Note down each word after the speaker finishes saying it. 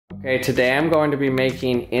Okay, today I'm going to be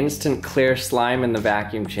making instant clear slime in the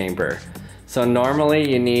vacuum chamber. So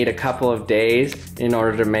normally you need a couple of days in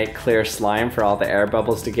order to make clear slime for all the air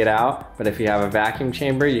bubbles to get out, but if you have a vacuum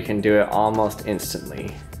chamber, you can do it almost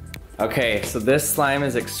instantly. Okay, so this slime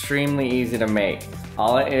is extremely easy to make.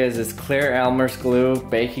 All it is clear Elmer's glue,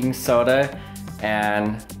 baking soda,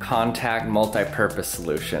 and contact multi-purpose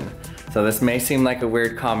solution. So this may seem like a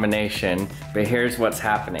weird combination, but here's what's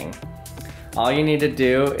happening. All you need to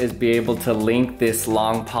do is be able to link these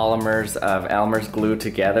long polymers of Elmer's glue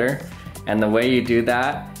together. And the way you do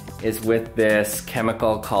that is with this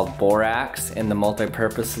chemical called borax in the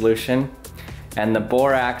multi-purpose solution. And the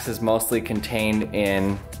borax is mostly contained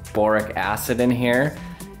in boric acid in here.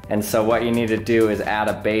 And so what you need to do is add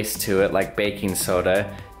a base to it, like baking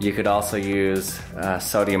soda. You could also use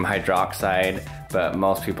sodium hydroxide, but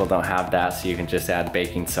most people don't have that, so you can just add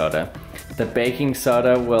baking soda. The baking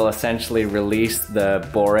soda will essentially release the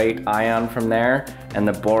borate ion from there, and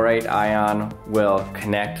the borate ion will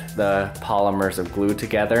connect the polymers of glue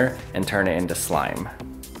together and turn it into slime.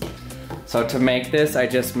 So to make this, I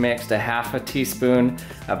just mixed a half a teaspoon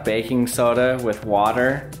of baking soda with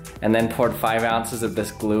water and then poured 5 ounces of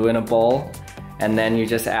this glue in a bowl. And then you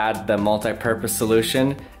just add the multi-purpose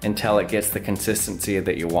solution until it gets the consistency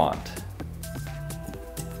that you want.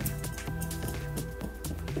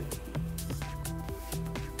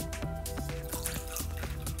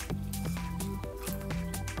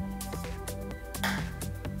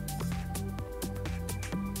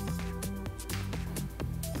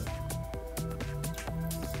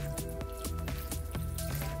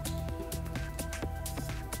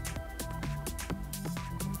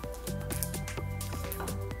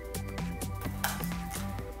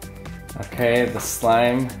 Okay, the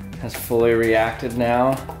slime has fully reacted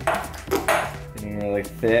now. Getting really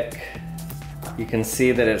thick. You can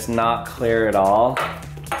see that it's not clear at all.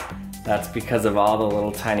 That's because of all the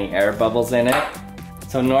little tiny air bubbles in it.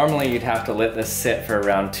 So normally you'd have to let this sit for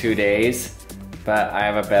around 2 days, but I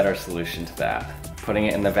have a better solution to that. Putting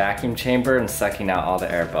it in the vacuum chamber and sucking out all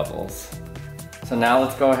the air bubbles. So now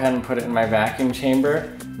let's go ahead and put it in my vacuum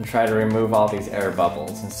chamber and try to remove all these air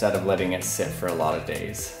bubbles instead of letting it sit for a lot of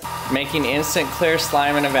days. Making instant clear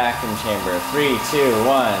slime in a vacuum chamber. 3, 2,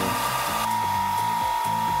 1.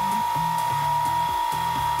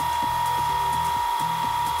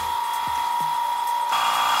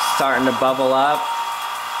 Starting to bubble up.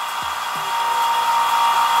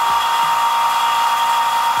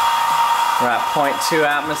 We're at 0.2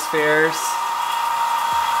 atmospheres.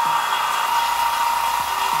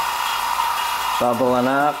 Bubbling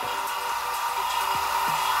up.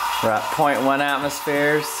 We're at 0.1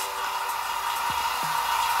 atmospheres.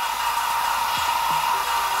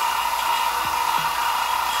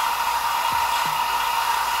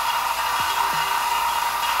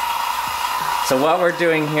 So what we're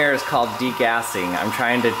doing here is called degassing. I'm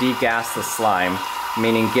trying to degas the slime,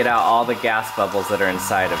 meaning get out all the gas bubbles that are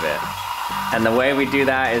inside of it. And the way we do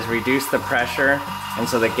that is reduce the pressure, and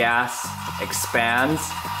so the gas expands,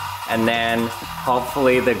 and then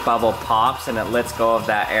hopefully the bubble pops and it lets go of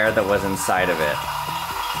that air that was inside of it.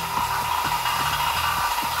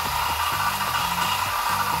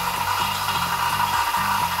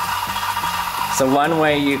 So one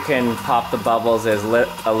way you can pop the bubbles is let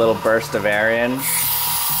a little burst of air in.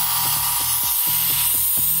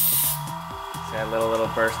 See, a little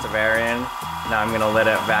burst of air in. Now I'm gonna let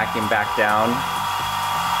it vacuum back down.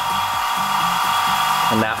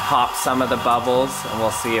 And that pops some of the bubbles, and we'll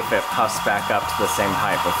see if it puffs back up to the same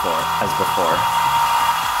height as before.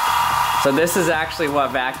 So this is actually what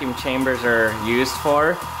vacuum chambers are used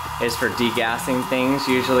for, is for degassing things.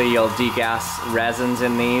 Usually you'll degas resins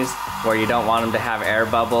in these where you don't want them to have air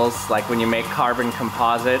bubbles. Like when you make carbon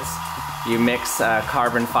composites, you mix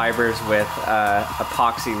carbon fibers with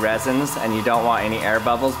epoxy resins, and you don't want any air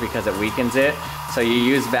bubbles because it weakens it. So you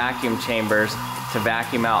use vacuum chambers to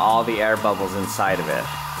vacuum out all the air bubbles inside of it.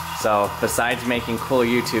 So besides making cool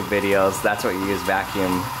YouTube videos, that's what you use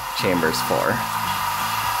vacuum chambers for.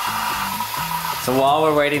 So while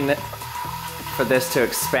we're waiting for this to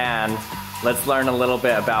expand, let's learn a little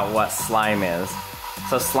bit about what slime is.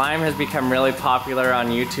 So slime has become really popular on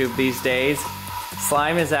YouTube these days.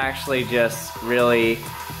 Slime is actually just really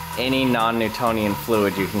any non-Newtonian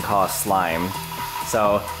fluid you can call a slime.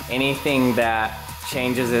 So anything that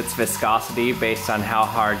changes its viscosity based on how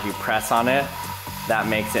hard you press on it, that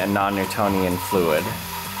makes it a non-Newtonian fluid.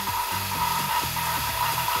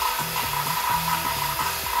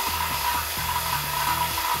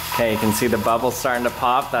 Okay, you can see the bubbles starting to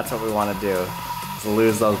pop. That's what we want to do, is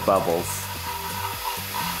lose those bubbles.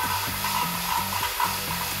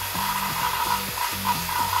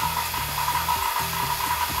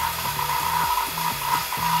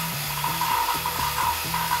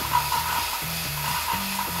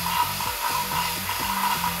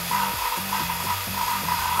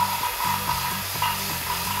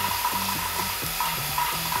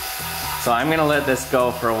 So I'm gonna let this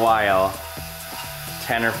go for a while,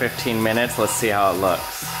 10 or 15 minutes. Let's see how it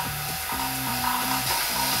looks.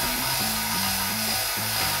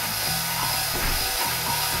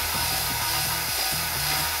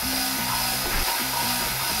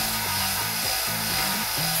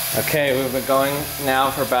 Okay, we've been going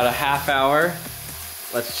now for about a half hour.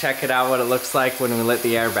 Let's check it out what it looks like when we let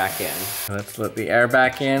the air back in. Let's let the air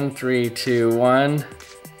back in. 3, 2, 1.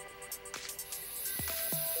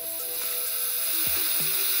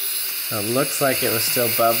 So it looks like it was still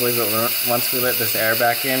bubbly, but once we let this air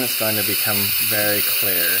back in, it's going to become very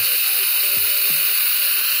clear.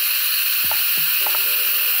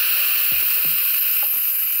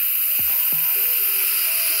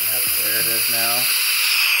 See how clear it is now?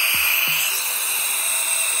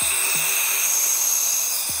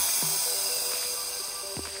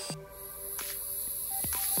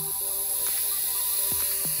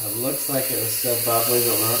 It looks like it was still bubbly,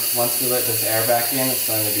 but once we let this air back in, it's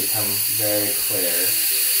going to become very clear.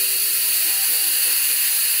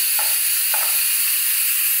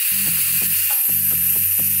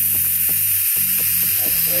 See how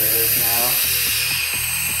clear it is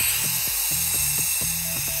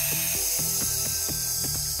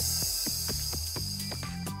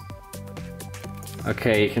now.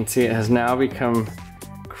 Okay, you can see it has now become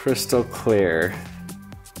crystal clear.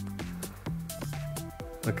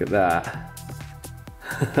 Look at that.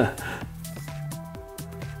 Look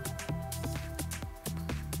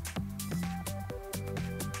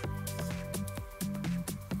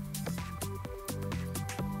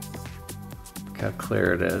how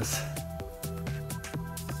clear it is.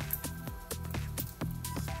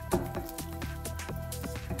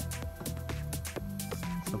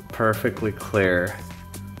 So perfectly clear.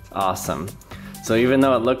 It's awesome. So even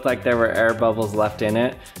though it looked like there were air bubbles left in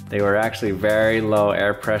it, they were actually very low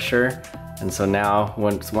air pressure. And so now,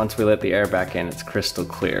 once we let the air back in, it's crystal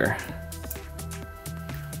clear.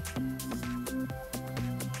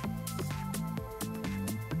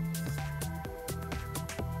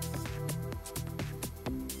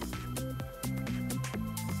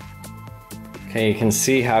 Okay, you can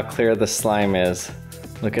see how clear the slime is.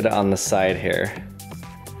 Look at it on the side here.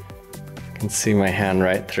 You can see my hand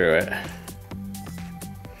right through it.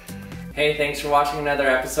 Hey, thanks for watching another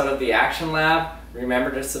episode of the Action Lab.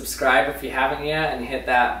 Remember to subscribe if you haven't yet and hit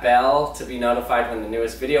that bell to be notified when the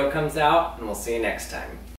newest video comes out, and we'll see you next time.